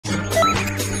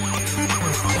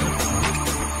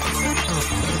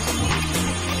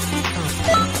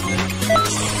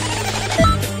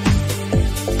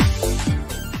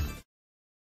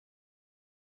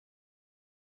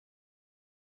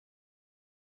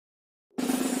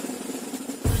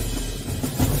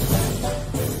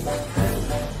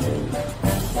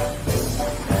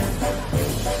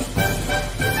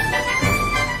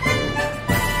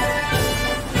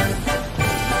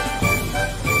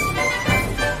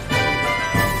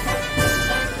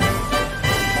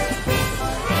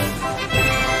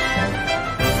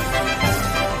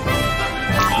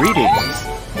Greetings.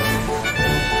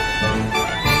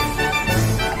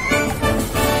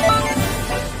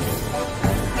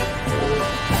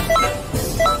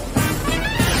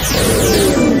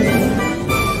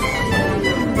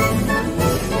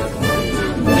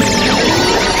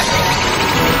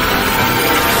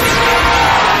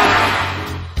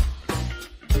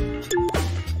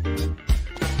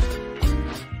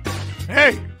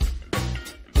 Hey!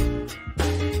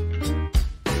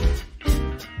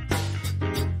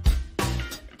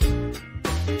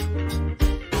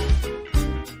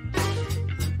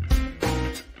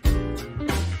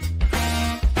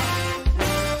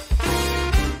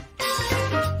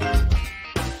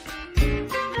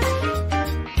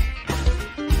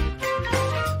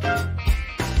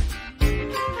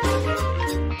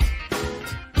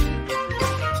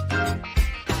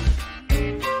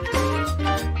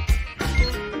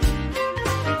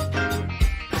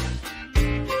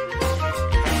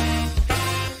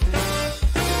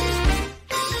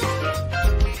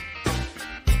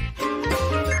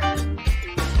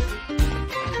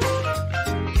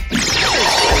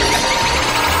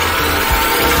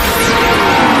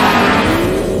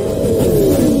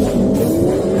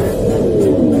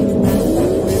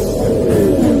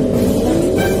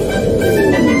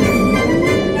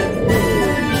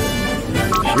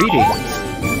 Greetings.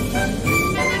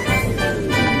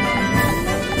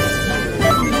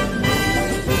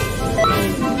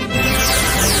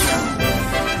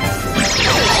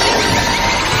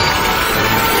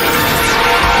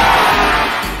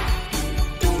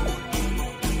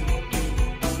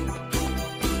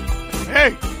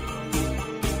 Hey!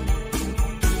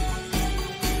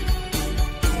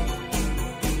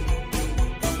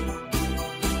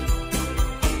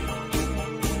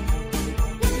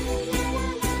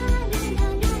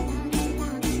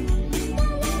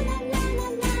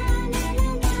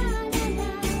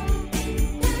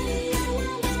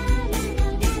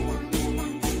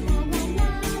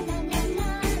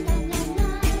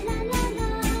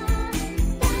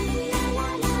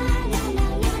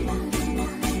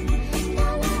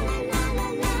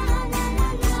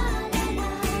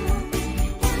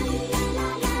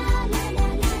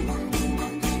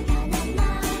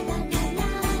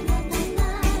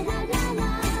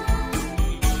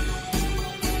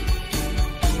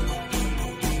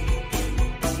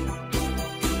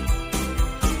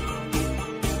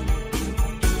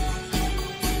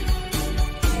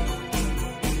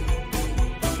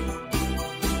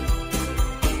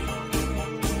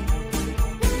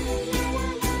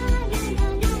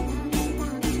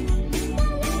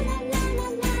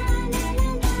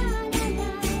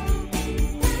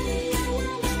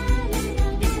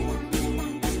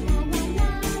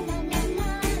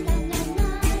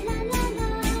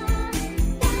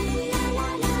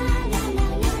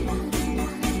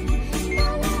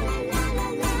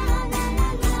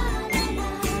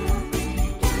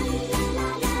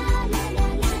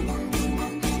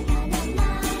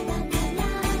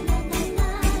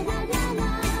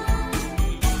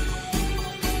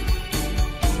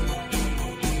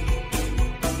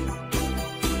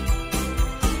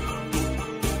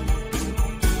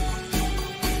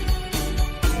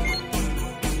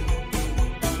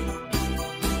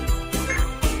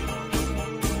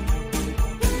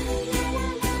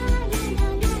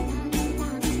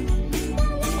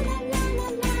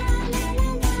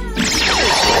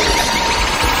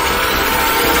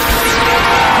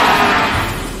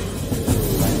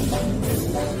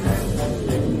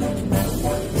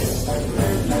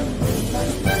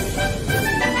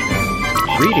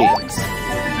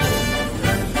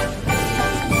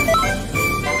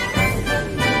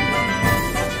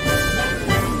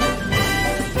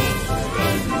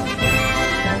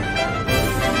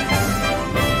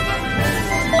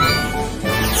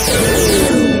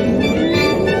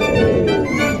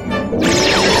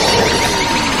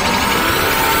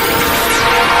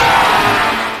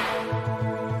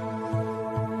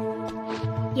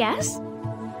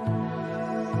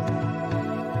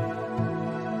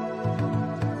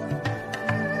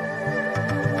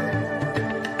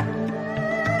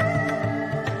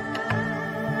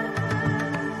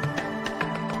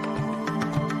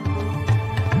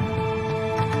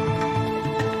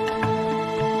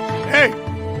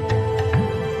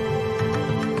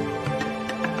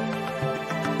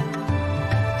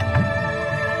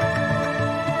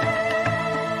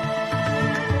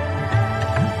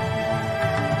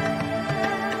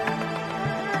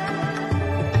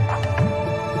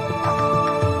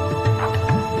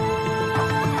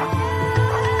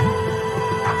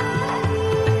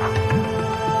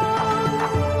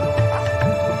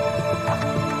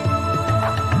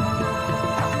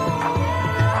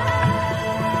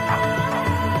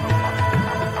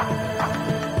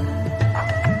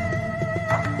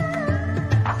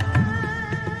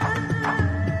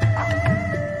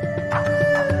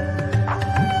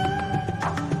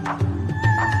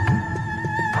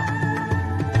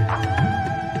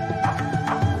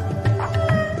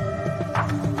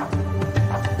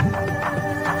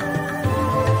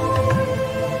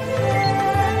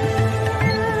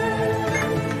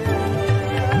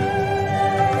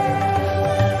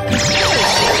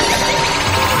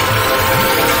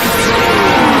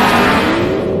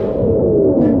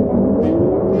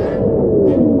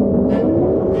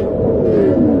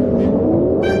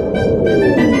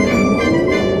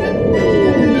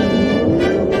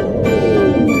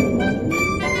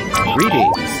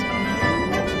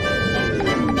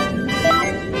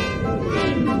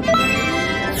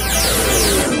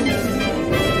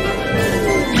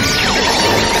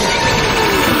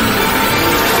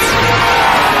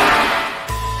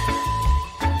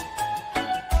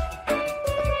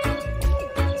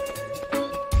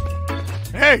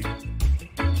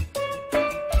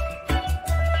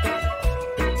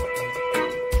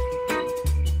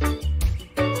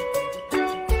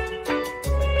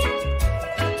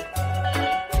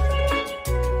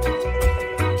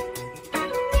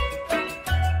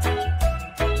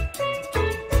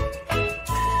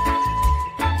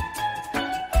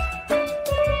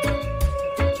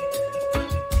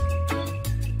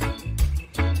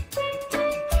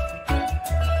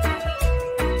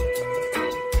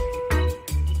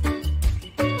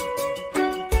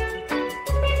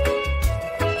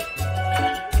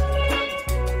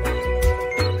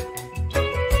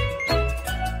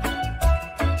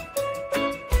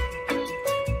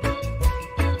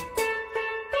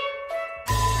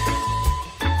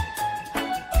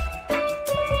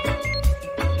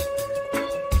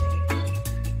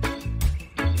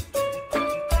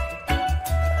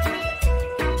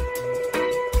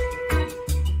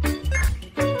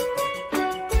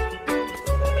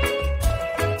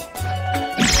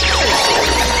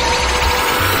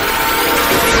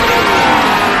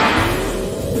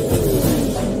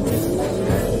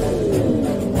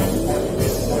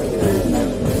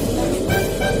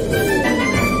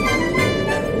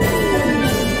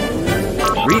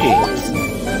 Greetings.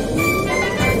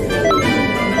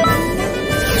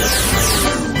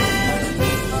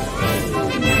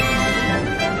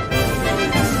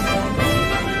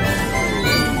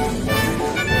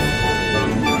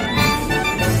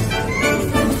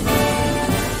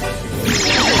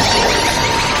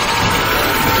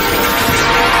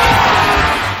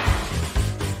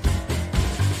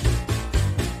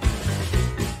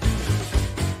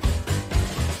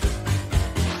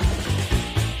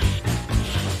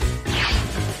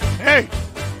 Hey!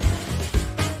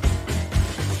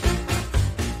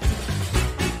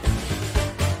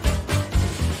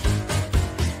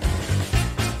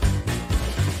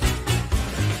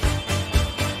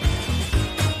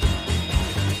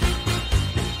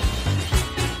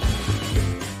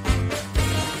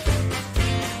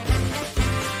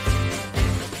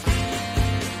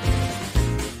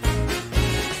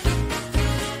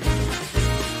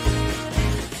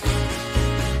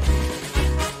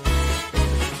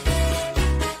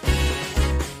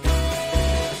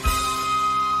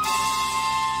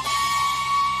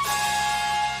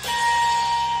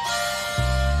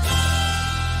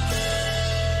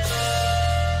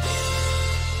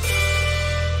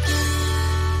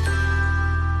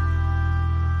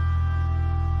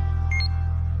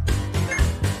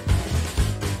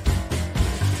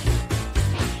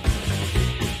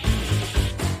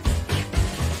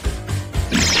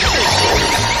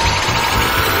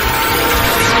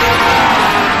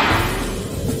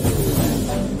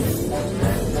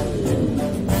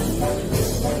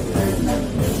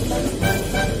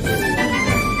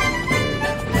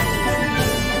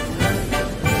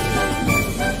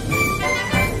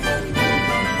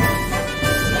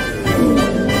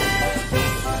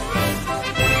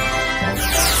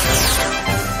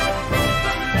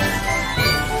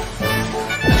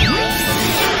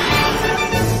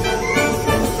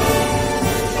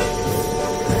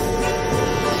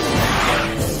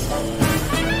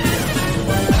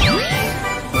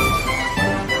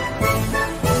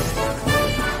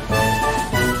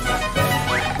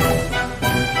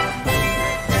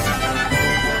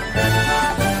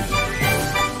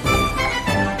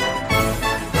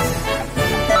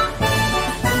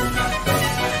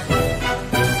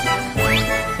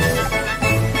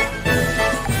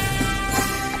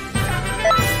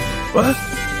 What?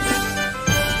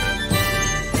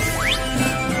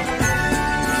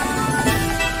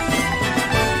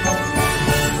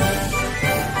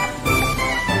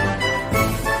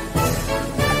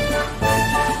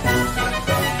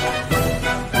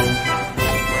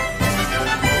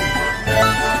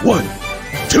 One,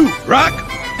 two, rock!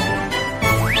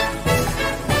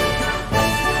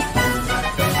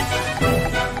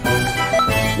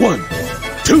 One,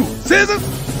 two, scissors!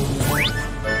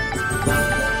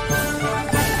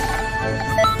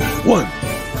 One,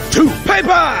 two, paper!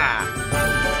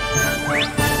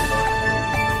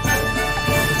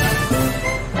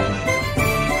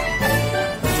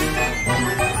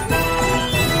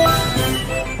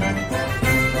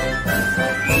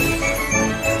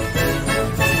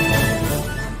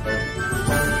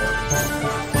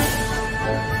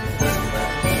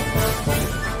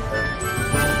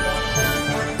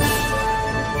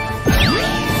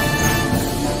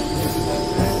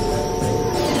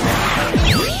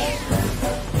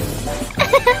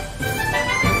 Ha ha!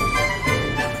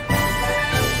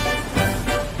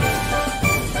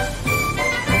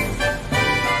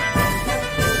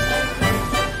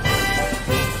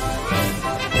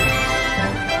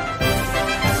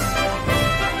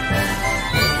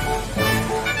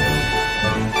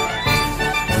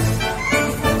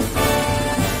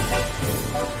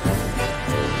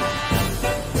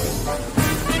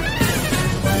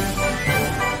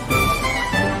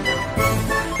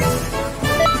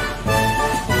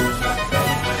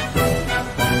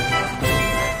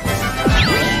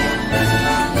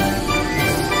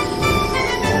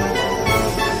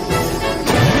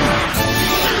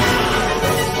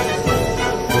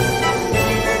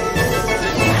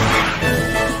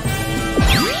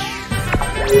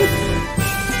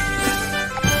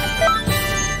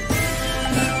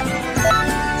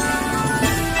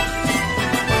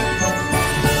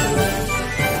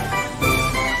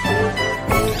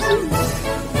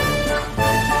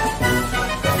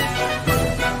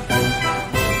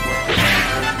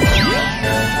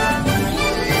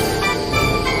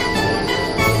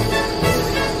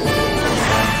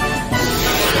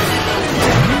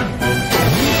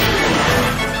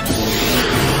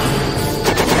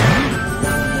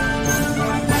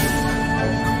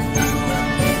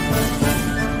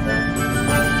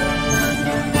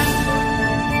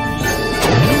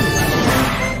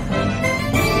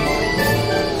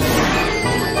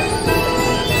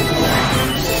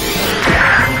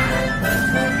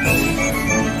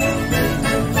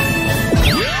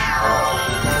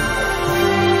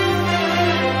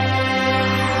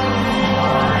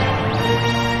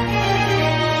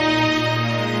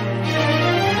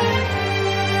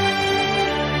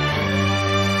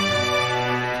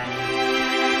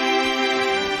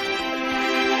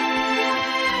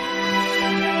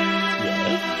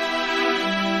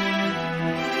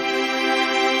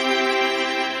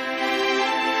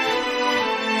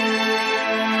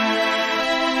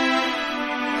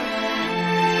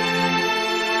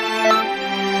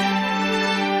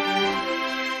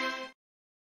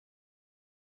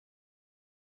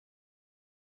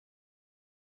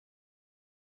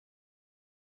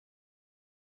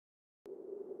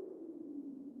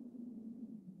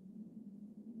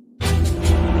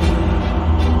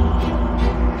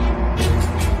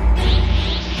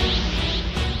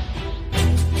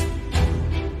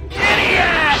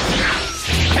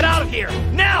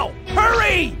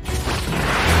 me!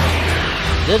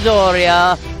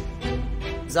 Dodoria.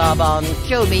 Zarbon,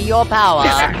 show me your power.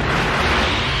 Yes, sir.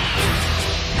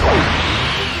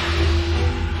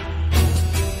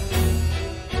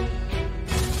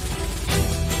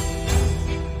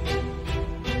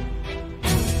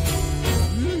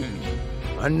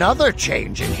 Another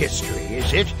change in history,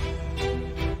 is it?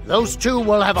 Those two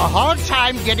will have a hard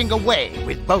time getting away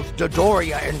with both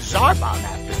Dodoria and Zarbon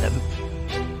after them.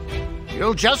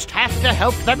 You'll just have to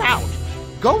help them out.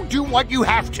 Go do what you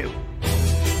have to.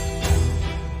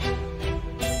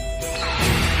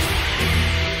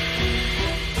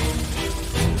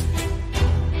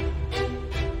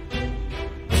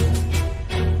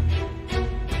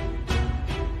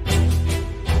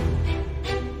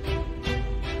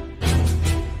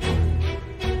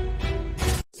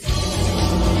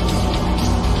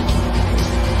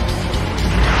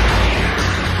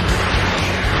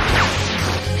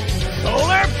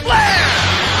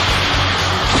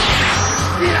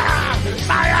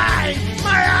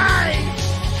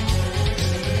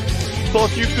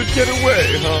 Thought you could get away,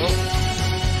 huh?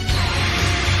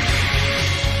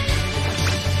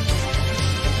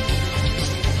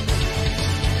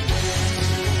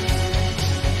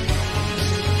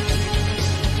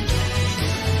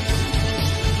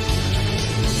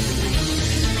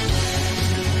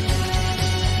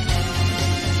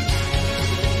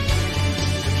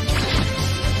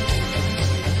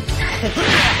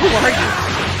 Who are you?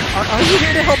 Are you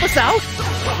here to help us out?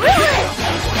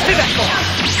 Stay back, boy!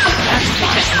 Take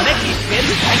that Namik spin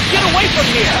and get away from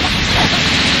here!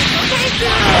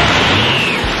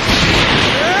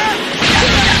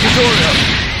 Dodoria,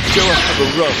 go up to the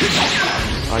rope.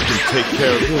 I can take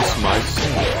care of this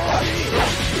myself.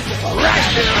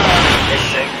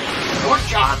 Listen, your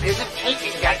job isn't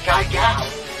taking that guy down.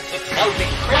 It's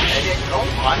helping Kremlin and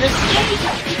Gohan escape.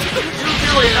 You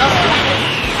do enough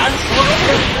and for a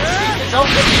bit, it's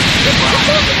open.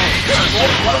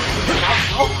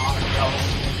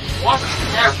 Watch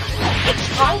carefully. It's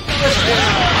time to listen.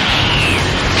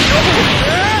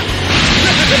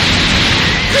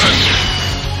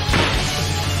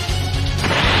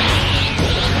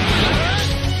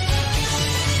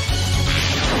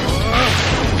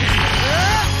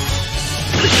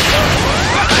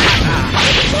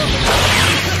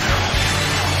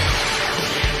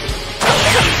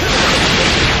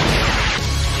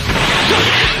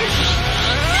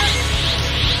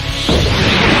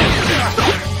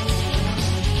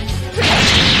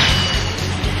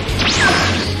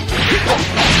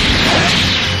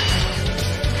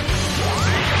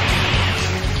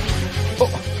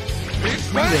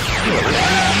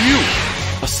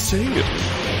 A Saiyan.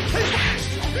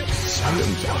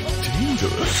 Saiyans are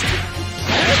dangerous.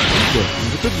 Working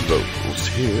with the locals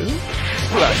here?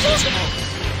 Blast.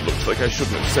 Looks like I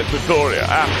shouldn't have sent Dodoria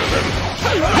after them.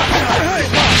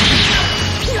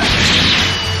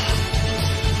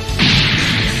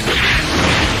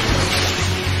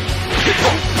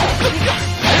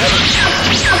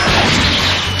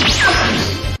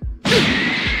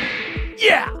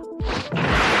 Yeah!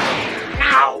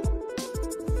 Now!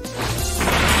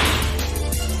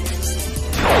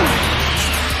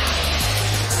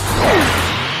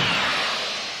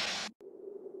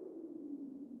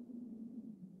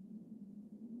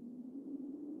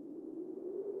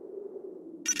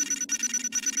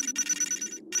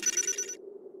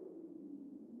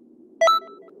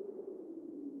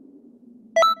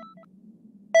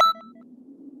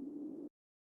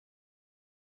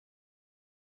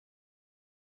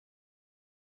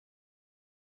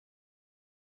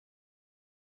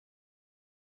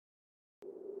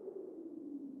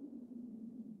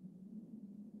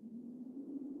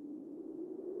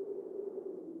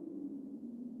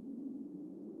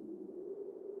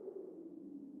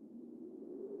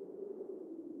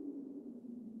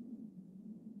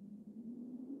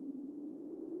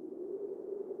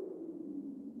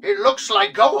 It looks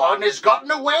like Gohan has gotten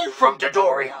away from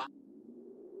Dodoria.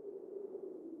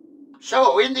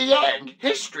 So, in the end,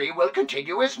 history will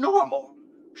continue as normal.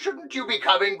 Shouldn't you be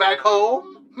coming back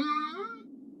home?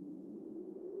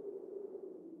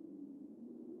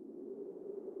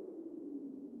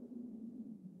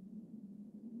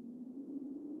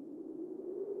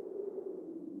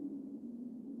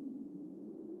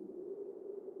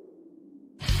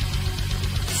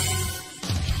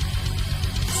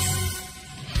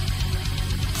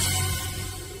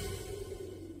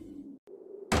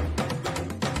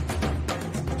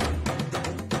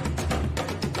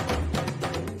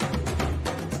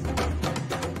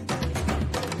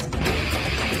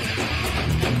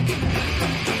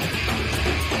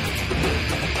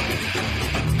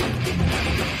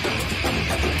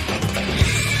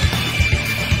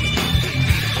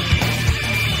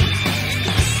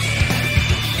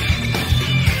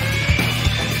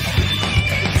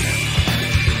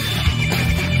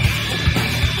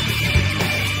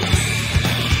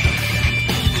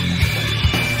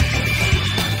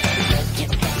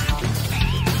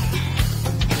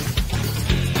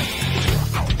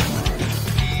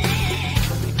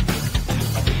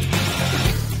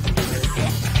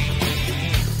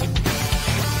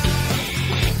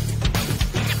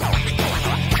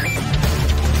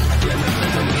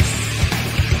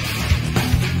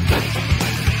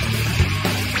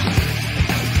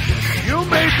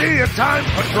 time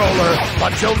controller,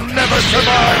 but you'll never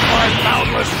survive my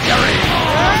boundless fury!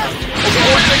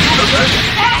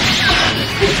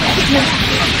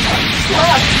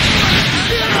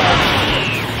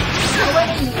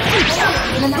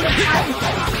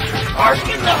 Aren't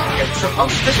you Namik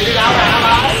supposed to be our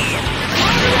ally?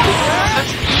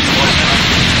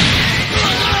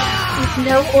 He's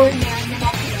no ordinary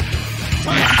manipulator.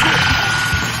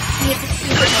 He is a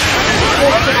secret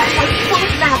organized by full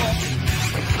of malice.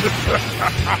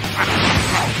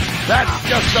 That's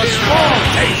just a small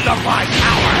taste of my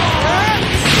power!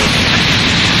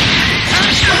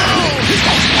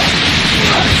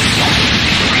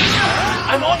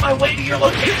 I'm on my way to your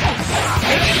location.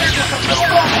 Maybe there's just a little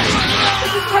wrong.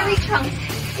 This is Harry Trunks.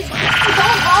 It's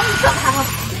all wrong somehow.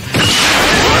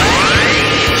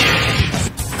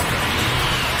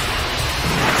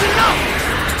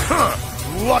 Huh,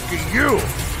 lucky you!